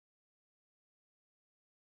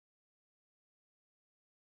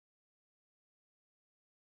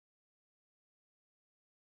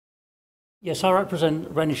Yes, I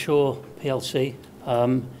represent Renishaw PLC.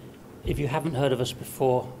 If you haven't heard of us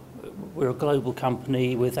before, we're a global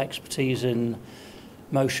company with expertise in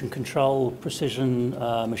motion control, precision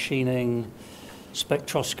machining,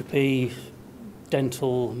 spectroscopy,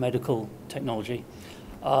 dental, medical technology.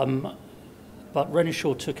 But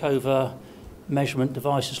Renishaw took over Measurement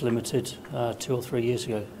Devices Limited 2 or 3 years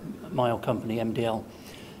ago, my old company, MDL.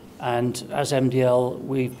 And as MDL,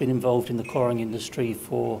 we've been involved in the quarrying industry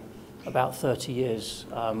for about 30 years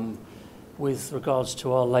with regards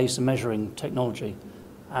to our laser measuring technology.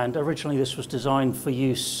 And originally this was designed for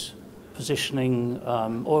use positioning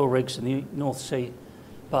oil rigs in the North Sea,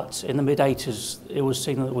 but in the mid-80s it was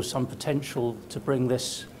seen that there was some potential to bring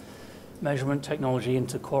this measurement technology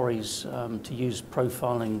into quarries to use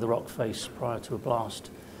profiling the rock face prior to a blast.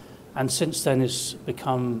 And since then it's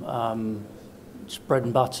become bread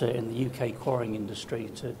and butter in the UK quarrying industry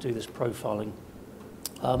to do this profiling.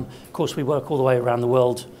 Of course, we work all the way around the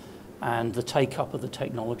world, and the take-up of the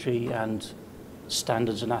technology and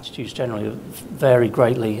standards and attitudes generally vary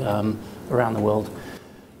greatly around the world.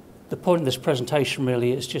 The point of this presentation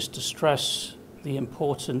really is just to stress the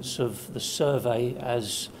importance of the survey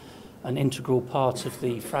as an integral part of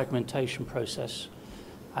the fragmentation process,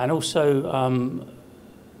 and also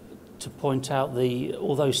to point out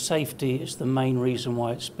although safety is the main reason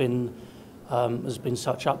why it's been there's been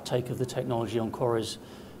such uptake of the technology on quarries,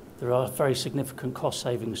 there are very significant cost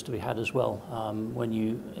savings to be had as well when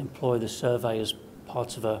you employ the survey as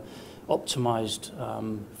part of a optimized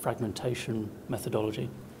fragmentation methodology.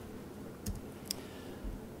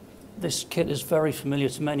 This kit is very familiar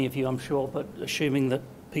to many of you, I'm sure, but assuming that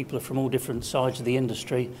people are from all different sides of the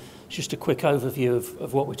industry, just a quick overview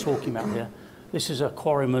of what we're talking about here. This is a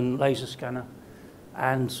Quarryman laser scanner,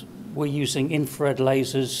 and we're using infrared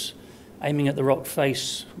lasers aiming at the rock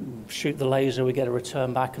face, shoot the laser, we get a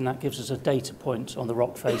return back, and that gives us a data point on the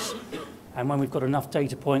rock face. And when we've got enough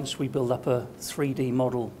data points, we build up a 3D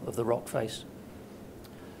model of the rock face.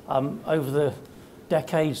 Over the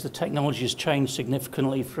decades, the technology has changed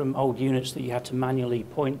significantly from old units that you had to manually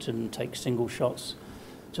point and take single shots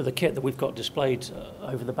to the kit that we've got displayed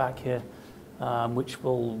over the back here, which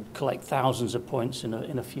will collect thousands of points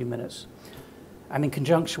in a few minutes. And in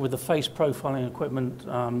conjunction with the face profiling equipment,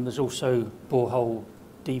 there's also borehole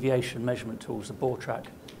deviation measurement tools, the bore track,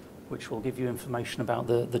 which will give you information about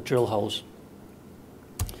the drill holes.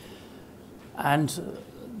 And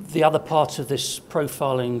the other part of this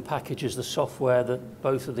profiling package is the software that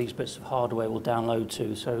both of these bits of hardware will download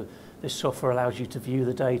to. So this software allows you to view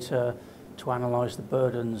the data, to analyze the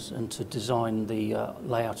burdens, and to design the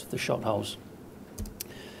layout of the shot holes.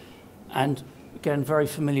 And again, very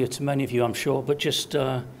familiar to many of you, I'm sure, but just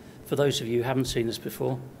for those of you who haven't seen this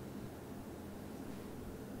before,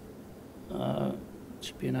 it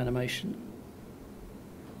should be an animation.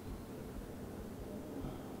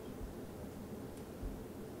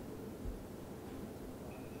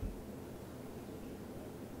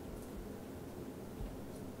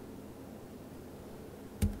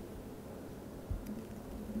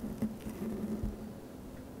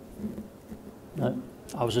 No.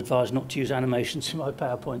 I was advised not to use animations in my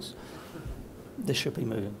PowerPoints. This should be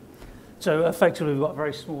moving. So effectively, we've got a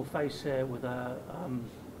very small face here with a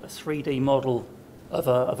 3D model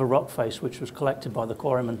of a rock face, which was collected by the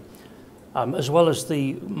quarryman. As well as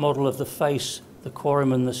the model of the face, the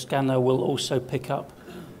quarryman, the scanner, will also pick up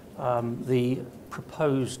the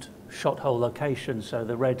proposed shot hole location, so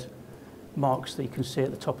the red marks that you can see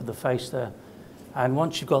at the top of the face there. And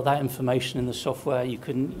once you've got that information in the software, you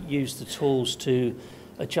can use the tools to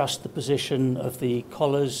adjust the position of the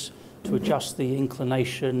collars, to adjust the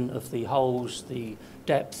inclination of the holes, the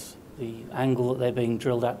depth, the angle that they're being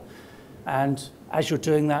drilled at. And as you're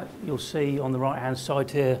doing that, you'll see on the right-hand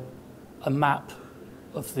side here a map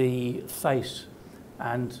of the face.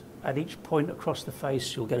 And at each point across the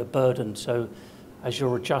face, you'll get a burden. So as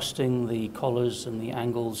you're adjusting the collars and the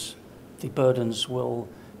angles, the burdens will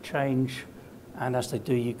change. And as they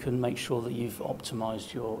do, you can make sure that you've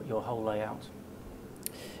optimized your whole layout.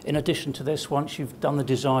 In addition to this, once you've done the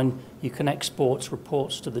design, you can export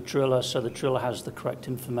reports to the driller so the driller has the correct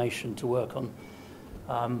information to work on.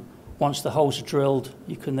 Once the holes are drilled,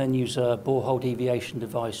 you can then use a borehole deviation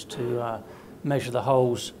device to measure the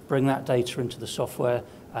holes, bring that data into the software,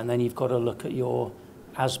 and then you've got to look at your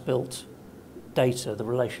as-built data, the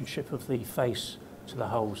relationship of the face to the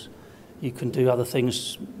holes. You can do other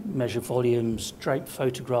things, measure volumes, drape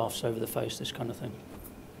photographs over the face, this kind of thing.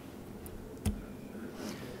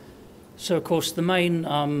 So, of course, the main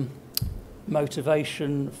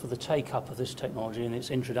motivation for the take-up of this technology and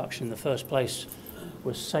its introduction in the first place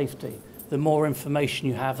was safety. the more information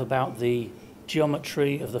you have about the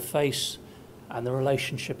geometry of the face and the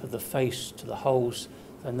relationship of the face to the holes,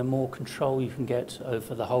 then the more control you can get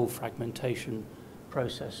over the whole fragmentation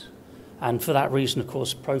process. And for that reason, of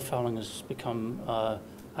course, profiling has become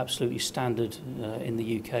absolutely standard in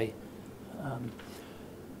the UK.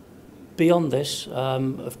 Beyond this,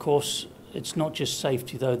 of course, it's not just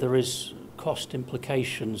safety, though. There is cost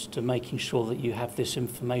implications to making sure that you have this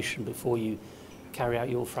information before you carry out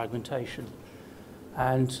your fragmentation.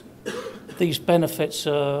 And these benefits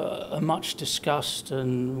are much discussed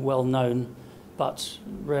and well known, but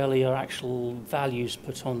rarely are actual values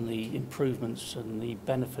put on the improvements and the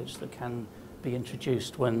benefits that can be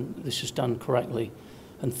introduced when this is done correctly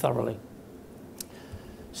and thoroughly.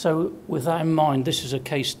 So with that in mind, this is a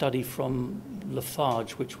case study from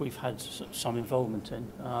Lafarge, which we've had some involvement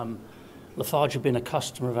in. Lafarge have been a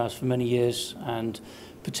customer of ours for many years, and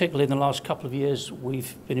particularly in the last couple of years,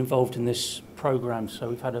 we've been involved in this program, so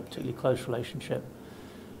we've had a particularly close relationship.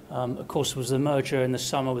 Of course, there was the merger in the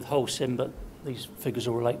summer with Holcim, but these figures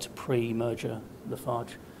will relate to pre-merger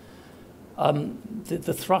Lafarge.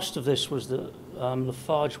 The thrust of this was that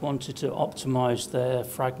Lafarge wanted to optimize their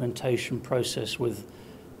fragmentation process with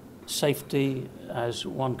safety as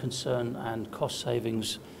one concern and cost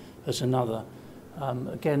savings as another.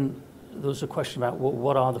 Again, there was a question about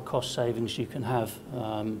what are the cost savings you can have?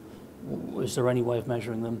 Is there any way of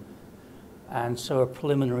measuring them? And so a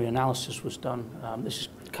preliminary analysis was done. This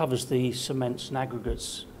covers the cements and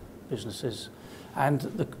aggregates businesses, and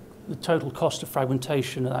the total cost of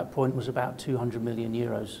fragmentation at that point was about 200 million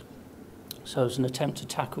euros. So it was an attempt to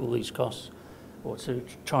tackle these costs, or to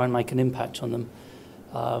try and make an impact on them,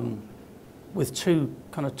 with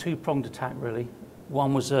two-pronged attack, really.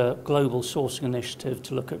 One was a global sourcing initiative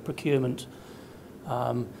to look at procurement.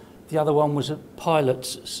 The other one was a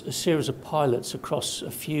series of pilots across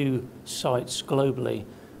a few sites globally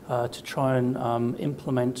to try and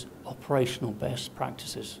implement operational best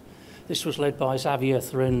practices. This was led by Xavier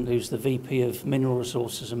Thurin, who's the VP of Mineral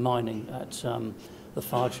Resources and Mining at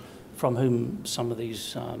Lafarge, from whom some of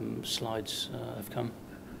these slides have come.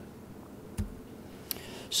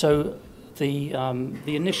 So the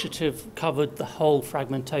initiative covered the whole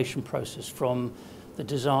fragmentation process, from the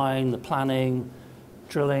design, the planning,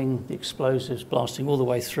 drilling, the explosives, blasting, all the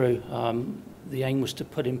way through. The aim was to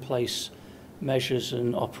put in place measures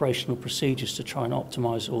and operational procedures to try and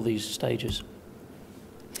optimize all these stages.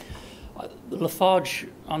 Lafarge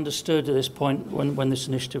understood at this point, when this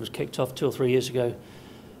initiative was kicked off 2 or 3 years ago,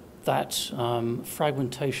 that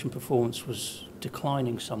fragmentation performance was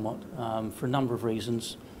declining somewhat for a number of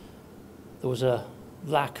reasons. There was a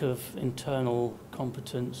lack of internal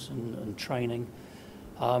competence and training.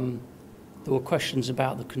 There were questions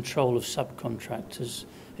about the control of subcontractors.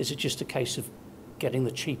 Is it just a case of getting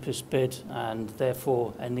the cheapest bid and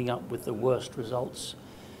therefore ending up with the worst results?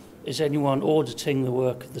 Is anyone auditing the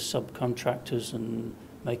work of the subcontractors and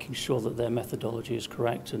making sure that their methodology is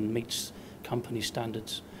correct and meets company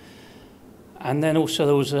standards? And then also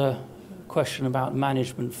there was a question about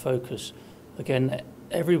management focus. Again,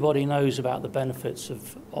 everybody knows about the benefits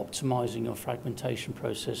of optimizing your fragmentation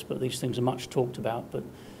process, but these things are much talked about. But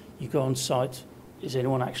you go on site, is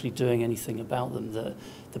anyone actually doing anything about them?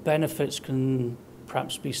 The benefits can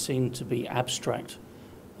perhaps be seen to be abstract,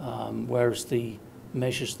 whereas the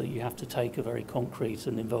measures that you have to take are very concrete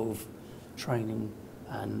and involve training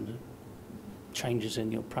and changes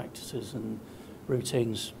in your practices and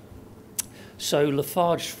routines. So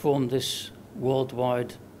Lafarge formed this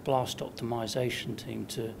worldwide blast optimization team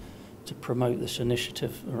to promote this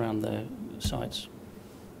initiative around their sites.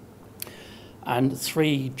 And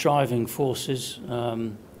 3 driving forces.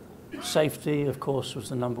 Safety, of course, was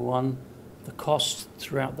the number one. The cost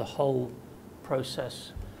throughout the whole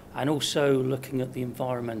process, and also looking at the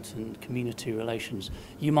environment and community relations.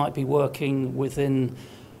 You might be working within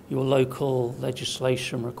your local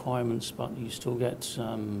legislation requirements, but you still get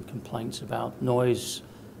complaints about noise,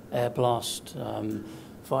 air blast,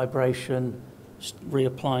 vibration,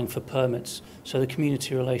 reapplying for permits. So the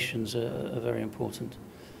community relations are very important.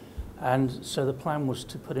 And so the plan was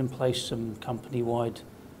to put in place some company-wide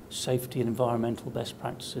safety and environmental best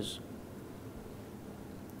practices.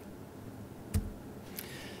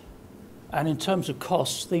 And in terms of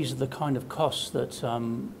costs, these are the kind of costs that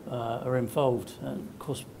are involved. Of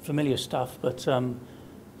course, familiar stuff, but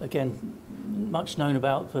again, much known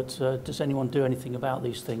about, but does anyone do anything about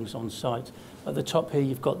these things on site? At the top here,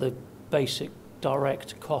 you've got the basic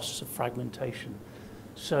direct costs of fragmentation.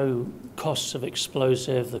 So costs of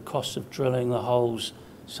explosive, the costs of drilling the holes,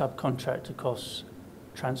 subcontractor costs,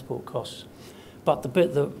 transport costs. But the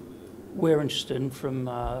bit that we're interested in from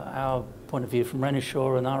our point of view, from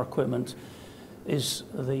Renishaw and our equipment, is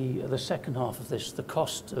the second half of this, the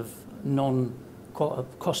cost of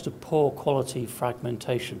poor quality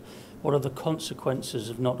fragmentation. What are the consequences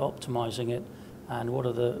of not optimizing it, and what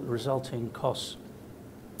are the resulting costs?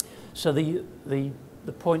 So the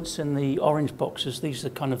points in the orange boxes, these are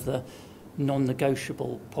kind of the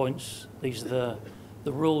non-negotiable points. These are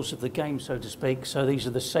the rules of the game, so to speak. So these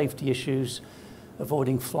are the safety issues,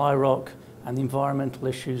 avoiding fly rock, and the environmental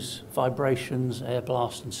issues, vibrations, air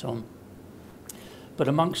blast, and so on. But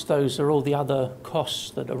amongst those are all the other costs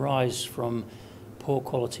that arise from poor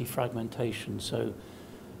quality fragmentation. So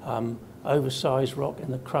oversized rock in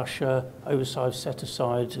the crusher, oversized set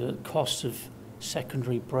aside, costs of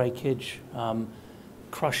secondary breakage,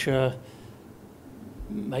 crusher,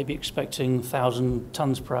 maybe expecting 1,000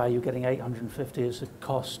 tons per hour, you're getting 850 as a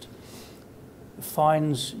cost.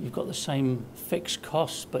 Fines, you've got the same fixed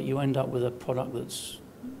costs, but you end up with a product that's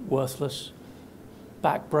worthless.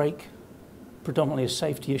 Back break, predominantly a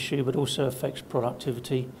safety issue, but also affects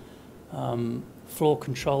productivity. Floor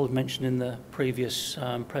control, mentioned in the previous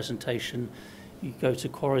presentation. You go to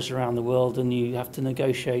quarries around the world and you have to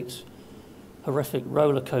negotiate horrific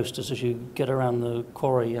roller coasters as you get around the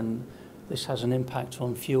quarry, and this has an impact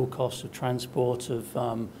on fuel costs of transport, of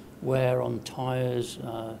wear on tyres,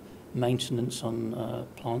 maintenance on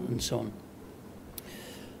plant and so on.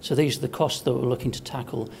 So these are the costs that we're looking to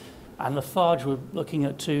tackle. And Lafarge, we're looking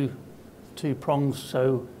at two prongs.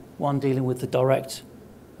 So one dealing with the direct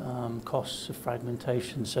costs of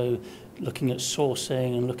fragmentation, so looking at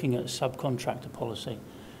sourcing and looking at subcontractor policy.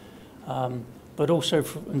 But also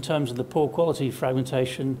in terms of the poor quality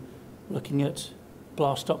fragmentation, looking at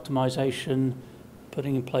blast optimization,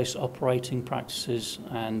 putting in place operating practices,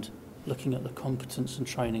 and looking at the competence and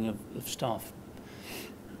training of staff.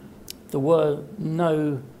 There were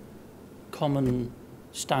no common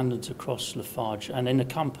standards across Lafarge, and in a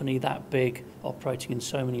company that big, operating in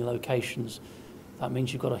so many locations, that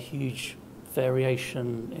means you've got a huge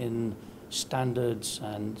variation in standards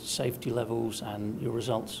and safety levels and your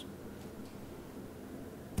results.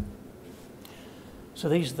 So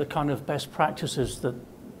these are the kind of best practices that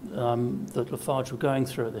that Lafarge were going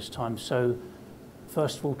through at this time. So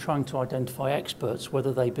first of all, trying to identify experts,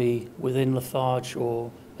 whether they be within Lafarge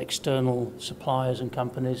or external suppliers and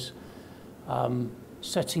companies,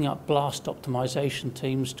 setting up blast optimization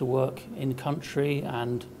teams to work in country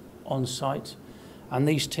and on site. And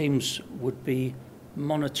these teams would be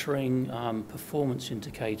monitoring performance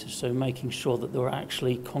indicators, so making sure that there were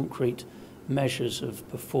actually concrete measures of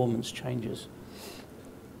performance changes.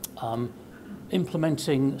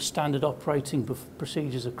 Implementing standard operating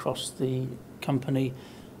procedures across the company,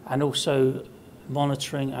 and also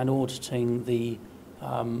monitoring and auditing the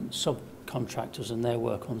subcontractors and their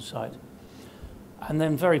work on site. And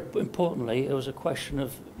then very importantly, it was a question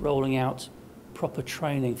of rolling out proper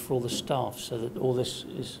training for all the staff so that all this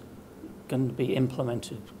is going to be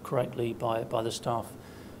implemented correctly by the staff,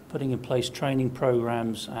 putting in place training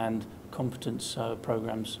programs and competence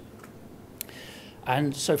programs.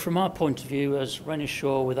 And so from our point of view as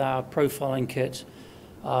Renishaw, with our profiling kit,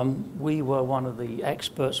 we were one of the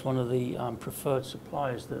experts, one of the preferred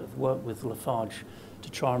suppliers that have worked with Lafarge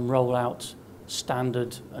to try and roll out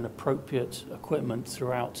standard and appropriate equipment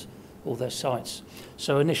throughout all their sites.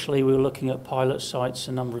 So initially we were looking at pilot sites,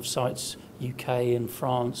 a number of sites, UK and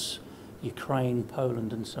France, Ukraine,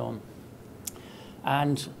 Poland and so on.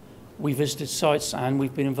 And we visited sites and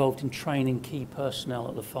we've been involved in training key personnel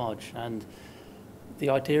at Lafarge. And the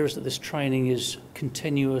idea is that this training is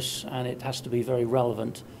continuous and it has to be very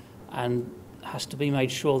relevant, and has to be made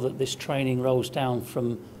sure that this training rolls down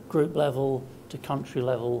from group level to country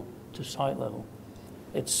level to site level.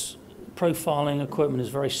 It's profiling equipment is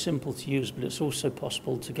very simple to use, but it's also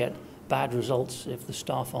possible to get bad results if the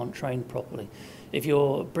staff aren't trained properly. If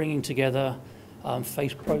you're bringing together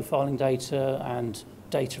face profiling data and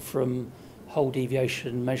data from whole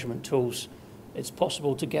deviation measurement tools, it's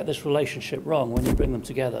possible to get this relationship wrong when you bring them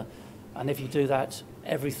together. And if you do that,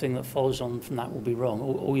 everything that follows on from that will be wrong.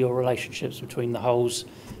 All your relationships between the holes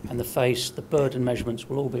and the face, the burden measurements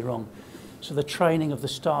will all be wrong. So the training of the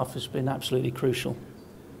staff has been absolutely crucial.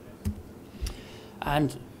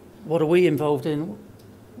 And what are we involved in?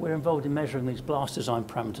 We're involved in measuring these blast design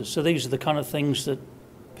parameters. So these are the kind of things that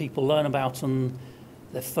people learn about on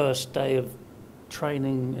their first day of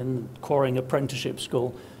training in quarrying apprenticeship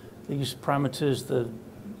school. These parameters, the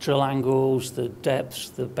drill angles, the depths,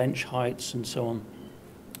 the bench heights, and so on.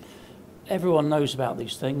 Everyone knows about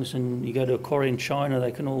these things, and you go to a quarry in China,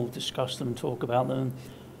 they can all discuss them and talk about them.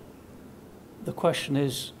 The question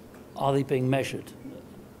is, are they being measured?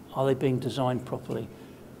 are they being designed properly?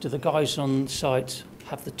 Do the guys on site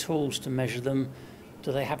have the tools to measure them?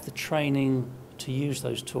 Do they have the training to use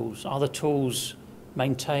those tools? Are the tools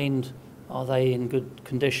maintained? Are they in good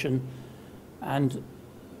condition? And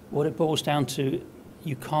what it boils down to,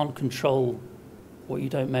 you can't control what you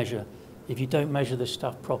don't measure. If you don't measure this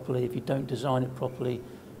stuff properly, if you don't design it properly,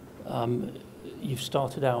 you've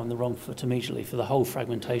started out on the wrong foot immediately for the whole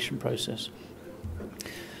fragmentation process.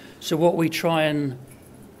 So what we try and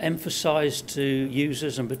emphasise to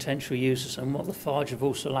users and potential users, and what Lafarge have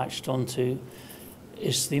also latched onto,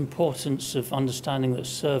 is the importance of understanding that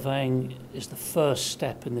surveying is the first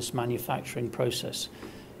step in this manufacturing process.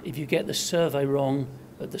 If you get the survey wrong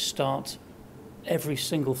at the start, every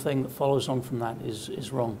single thing that follows on from that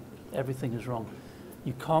is wrong. Everything is wrong.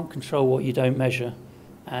 You can't control what you don't measure,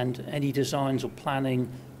 and any designs or planning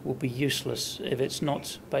will be useless if it's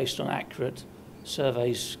not based on accurate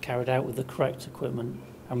surveys carried out with the correct equipment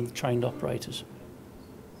and with trained operators.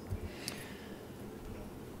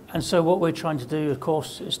 And so what we're trying to do, of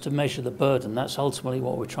course, is to measure the burden. That's ultimately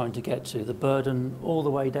what we're trying to get to, the burden all the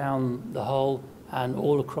way down the hull and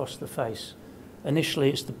all across the face. Initially,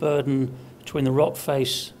 it's the burden between the rock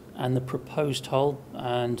face and the proposed hull,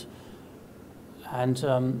 and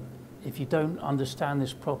if you don't understand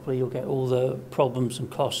this properly, you'll get all the problems and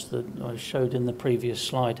costs that I showed in the previous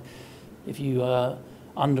slide. If you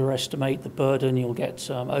underestimate the burden, you'll get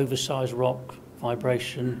oversized rock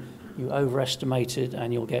vibration. You overestimate it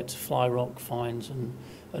and you'll get fly rock fines and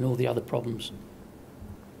all the other problems.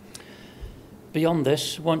 Beyond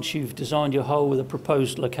this, once you've designed your hull with the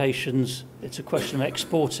proposed locations, it's a question of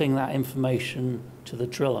exporting that information to the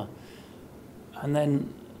driller. And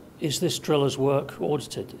then, is this driller's work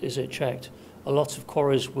audited? Is it checked? A lot of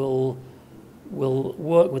quarries will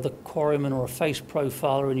work with a quarryman or a face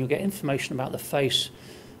profiler, and you'll get information about the face,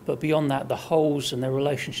 but beyond that, the holes and their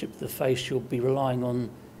relationship to the face, you'll be relying on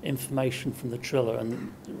information from the driller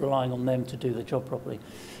and relying on them to do the job properly.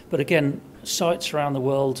 But again, sites around the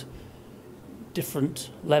world, different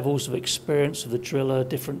levels of experience of the driller,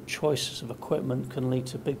 different choices of equipment can lead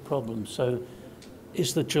to big problems. So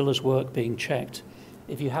is the driller's work being checked?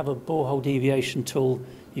 If you have a borehole deviation tool,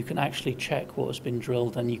 you can actually check what has been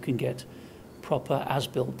drilled and you can get proper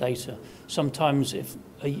as-built data. Sometimes if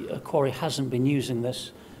a quarry hasn't been using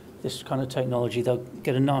this kind of technology, they'll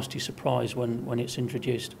get a nasty surprise when it's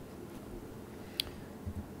introduced.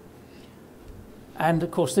 And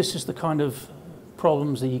of course, this is the kind of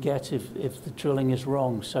problems that you get if the drilling is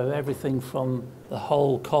wrong. So everything from the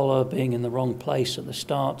whole collar being in the wrong place at the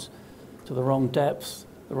start, to the wrong depth,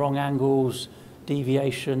 the wrong angles,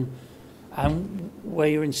 deviation. And where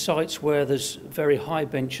you're in sites where there's very high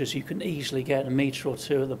benches, you can easily get a metre or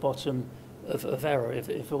two at the bottom of error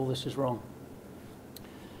if all this is wrong.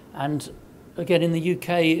 And again, in the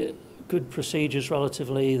UK, good procedures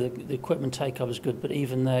relatively, the equipment take-up is good, but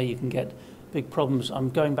even there you can get big problems. I'm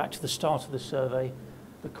going back to the start of the survey,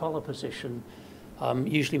 the collar position.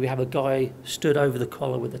 Usually we have a guy stood over the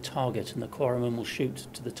collar with a target and the quarryman will shoot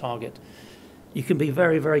to the target. You can be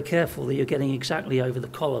very, very careful that you're getting exactly over the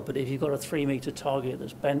collar, but if you've got a 3-metre target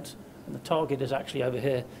that's bent and the target is actually over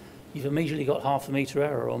here, you've immediately got half a metre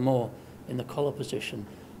error or more in the collar position.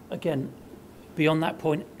 Again, beyond that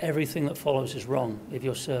point, everything that follows is wrong if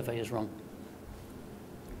your survey is wrong.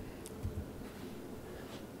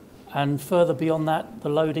 And further beyond that, the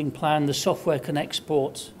loading plan, the software can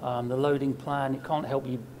export the loading plan. It can't help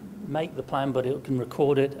you make the plan, but it can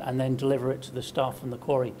record it and then deliver it to the staff from the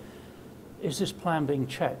quarry. Is this plan being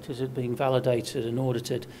checked? Is it being validated and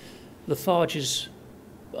audited? Lafarge's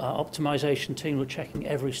optimisation team were checking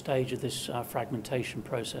every stage of this fragmentation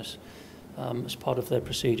process as part of their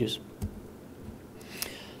procedures.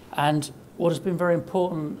 And what has been very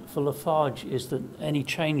important for Lafarge is that any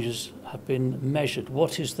changes have been measured.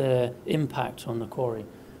 What is their impact on the quarry?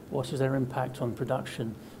 What is their impact on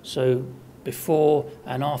production? So before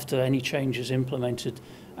and after any changes implemented,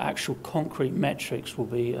 actual concrete metrics will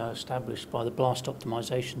be established by the blast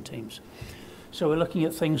optimisation teams. So we're looking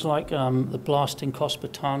at things like the blasting cost per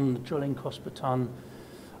tonne, the drilling cost per tonne,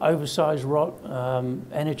 oversized rock,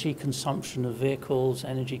 energy consumption of vehicles,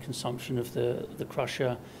 energy consumption of the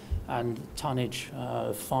crusher, and tonnage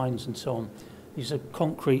of fines and so on. These are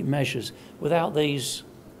concrete measures. Without these,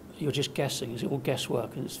 you're just guessing. Is it all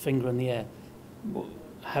guesswork and it's finger in the air?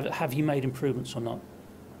 Have you made improvements or not?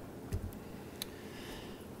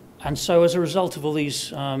 And so as a result of all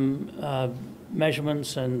these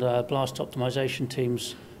measurements and blast optimization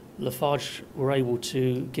teams, Lafarge were able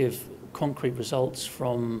to give concrete results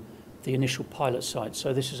from the initial pilot site.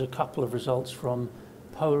 So this is a couple of results from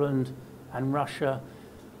Poland and Russia.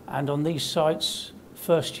 And on these sites,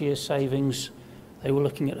 First year savings, they were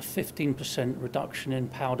looking at a 15% reduction in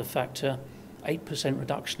powder factor, 8%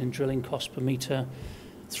 reduction in drilling cost per metre,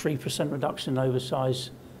 3% reduction in oversize,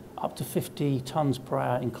 up to 50 tonnes per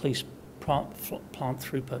hour increased plant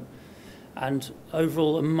throughput, and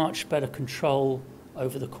overall a much better control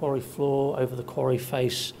over the quarry floor, over the quarry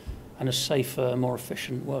face, and a safer, more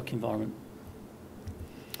efficient work environment.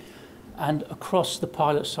 And across the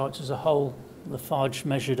pilot sites as a whole, Lafarge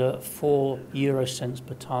measured a 4 euro cents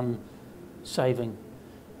per tonne saving,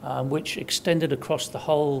 which extended across the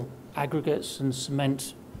whole aggregates and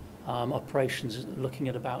cement operations, looking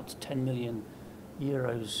at about 10 million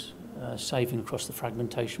euros saving across the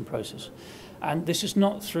fragmentation process. And this is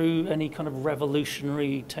not through any kind of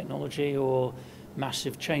revolutionary technology or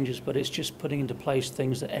massive changes, but it's just putting into place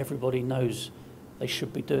things that everybody knows they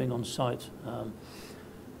should be doing on site.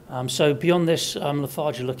 So beyond this,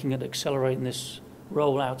 Lafarge are looking at accelerating this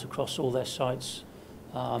rollout across all their sites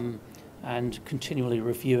and continually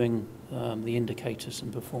reviewing the indicators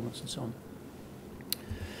and performance and so on.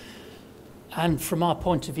 And from our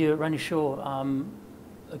point of view at Renishaw,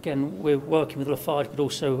 again, we're working with Lafarge, but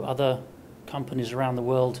also other companies around the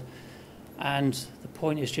world. And the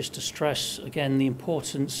point is just to stress, again, the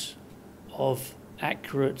importance of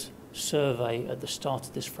accurate survey at the start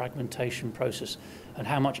of this fragmentation process and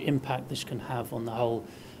how much impact this can have on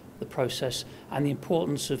the process, and the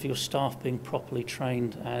importance of your staff being properly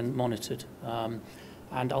trained and monitored.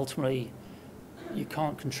 And ultimately, you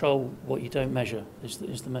can't control what you don't measure, is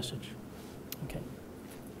the message. Okay.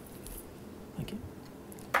 Thank you.